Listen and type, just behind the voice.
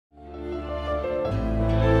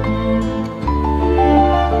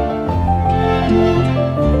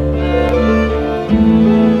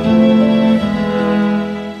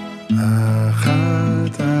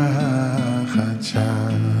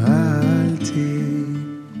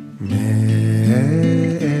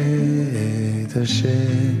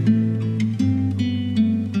השם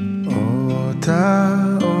אותה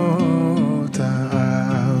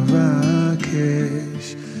אבקש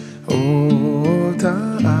אותה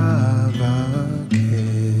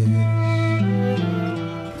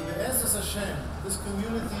Be'ezus Hashem, this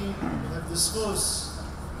community will have the schus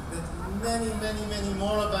that many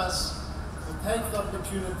more of us will take the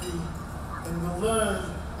opportunity and will learn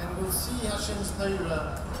and will see Hashem's Torah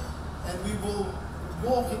and we will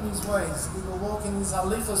walk in His ways, we will walk in His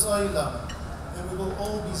halichos olam and we will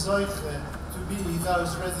all be zoiche to be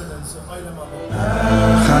those residents of Olam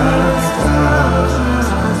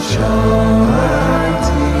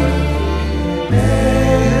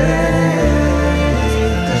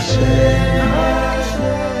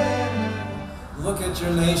Look at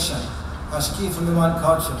your nation.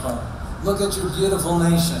 Look at your beautiful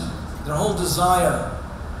nation. Their whole desire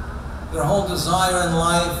in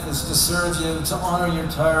life is to serve you, to honor your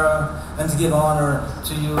Torah, and to give honor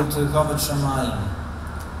to you, to Kavod Shamayim.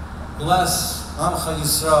 Bless Amcha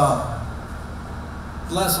Yisrael.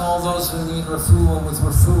 Bless all those who need refuah with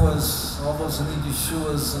refuahs, all those who need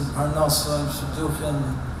Yeshuas and Parnasa and Shidduchim,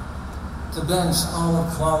 to bench all of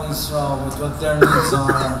Klal Yisrael with what their needs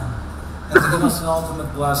are, and to give us an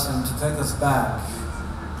ultimate blessing, to take us back,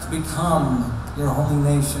 to become your holy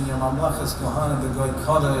nation, your Mamlachas Kohana, the Goy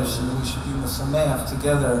Kodesh, and we should be Mesameach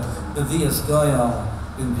together, Bevias Goyal,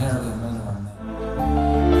 B'Imperium Menu.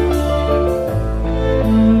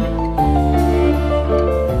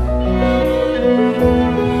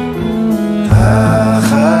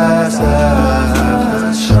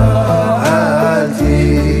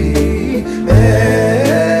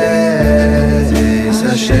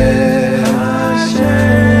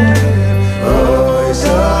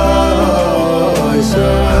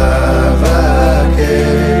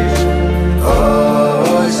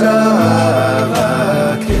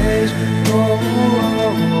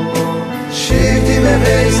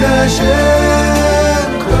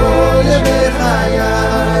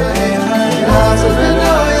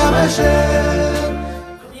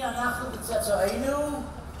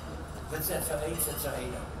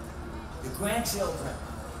 Your grandchildren.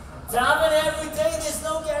 Daven every day, there's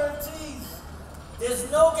no guarantees. There's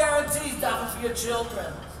no guarantees, daven for your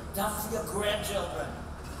children, daven for your grandchildren.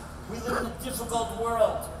 We live in a difficult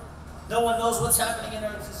world. No one knows what's happening in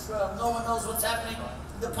Eretz Yisrael. No one knows what's happening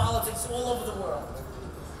in the politics all over the world.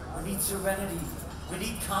 We need serenity. We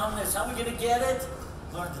need calmness. How are we going to get it?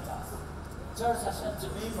 Learn to daven. Tzarech Hashem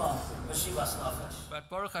Tzemima, B'Shivas Nafesh. But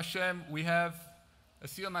Baruch Hashem, we have a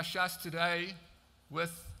Siyum HaShas today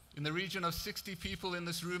with in the region of 60 people in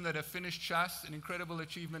this room that have finished Shas, an incredible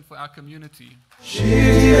achievement for our community.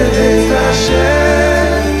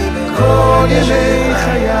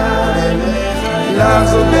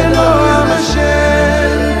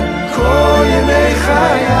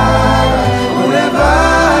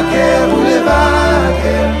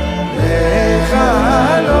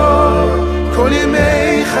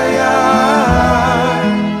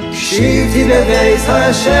 שבתי בבית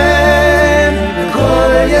השם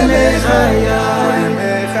כל ימי חיי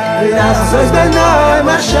לחזות בנועם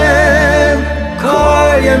השם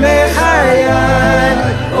כל ימי חיי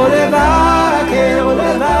ולבקר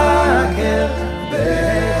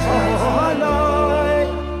בחולוי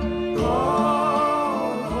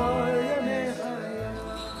כל ימי חיי.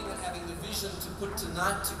 Having the vision to put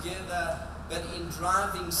tonight together, but in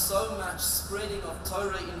driving so much spreading of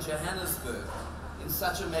Torah in Johannesburg in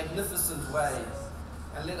such a magnificent way.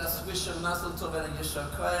 And let us wish a mazel tov and a yeshar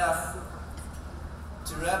koyach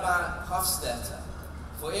to Rabbi Hofstadter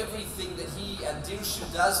for everything that he and Dirshu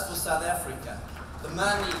does for South Africa. The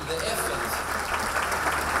money, the effort.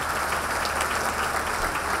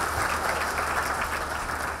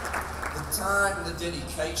 The time, the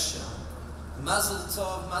dedication. Mazel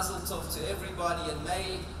tov to everybody, and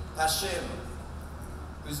may Hashem,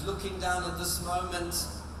 who's looking down at this moment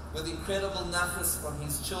with incredible nachas from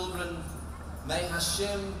his children, may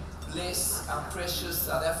Hashem bless our precious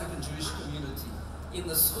South African Jewish community in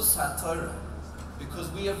the schus ha-Torah, because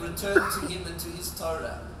we have returned to him and to his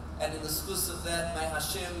Torah, and in the schus of that, may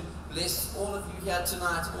Hashem bless all of you here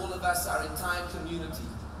tonight, all of us, our entire community,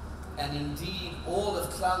 and indeed all of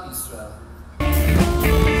Klal Yisrael.